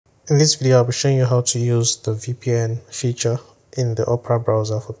In this video, I'll be showing you how to use the VPN feature in the Opera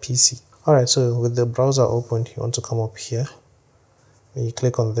browser for PC. Alright, so with the browser opened, you want to come up here and you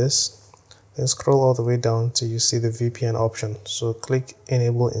click on this, then scroll all the way down till you see the VPN option. So click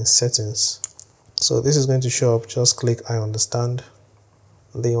enable in settings. So this is going to show up, just click I understand,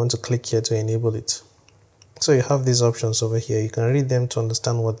 and then you want to click here to enable it. So you have these options over here. You can read them to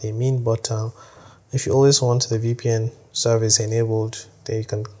understand what they mean, but if you always want the VPN service enabled, then you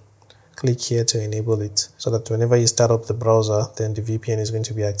can click here to enable it, so that whenever you start up the browser, then the VPN is going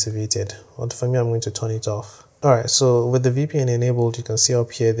to be activated. But for me, I'm going to turn it off. Alright, so with the VPN enabled, you can see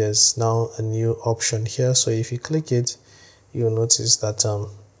up here there's now a new option here. So if you click it, you'll notice that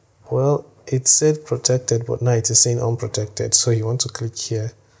well, it said protected, but now it is saying unprotected. So you want to click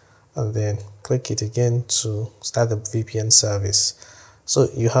here and then click it again to start the VPN service. So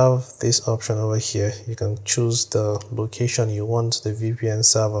you have this option over here. You can choose the location you want the VPN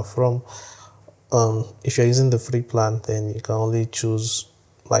server from. If you're using the free plan, then you can only choose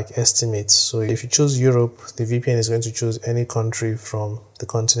like estimates. So if you choose Europe, the VPN is going to choose any country from the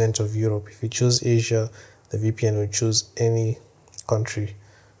continent of Europe. If you choose Asia, the VPN will choose any country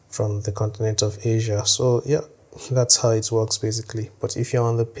from the continent of Asia. So yeah, that's how it works basically. But if you're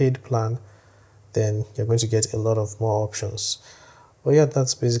on the paid plan, then you're going to get a lot of more options. But yeah,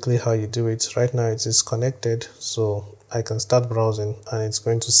 that's basically how you do it. Right now it is connected, so I can start browsing and it's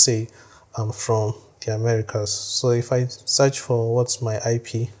going to say I'm from the Americas. So if I search for what's my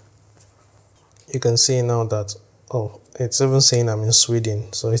IP, you can see now that, oh, it's even saying I'm in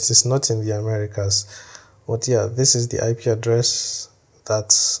Sweden, so it is not in the Americas. But yeah, this is the IP address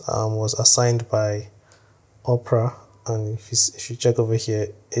that was assigned by Opera, and if you check over here,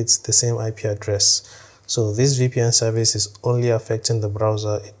 it's the same IP address. So this VPN service is only affecting the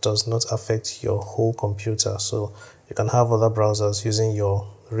browser. It does not affect your whole computer. So you can have other browsers using your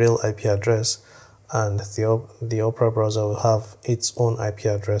real IP address, and the Opera browser will have its own IP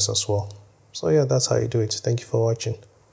address as well. So yeah, that's how you do it. Thank you for watching.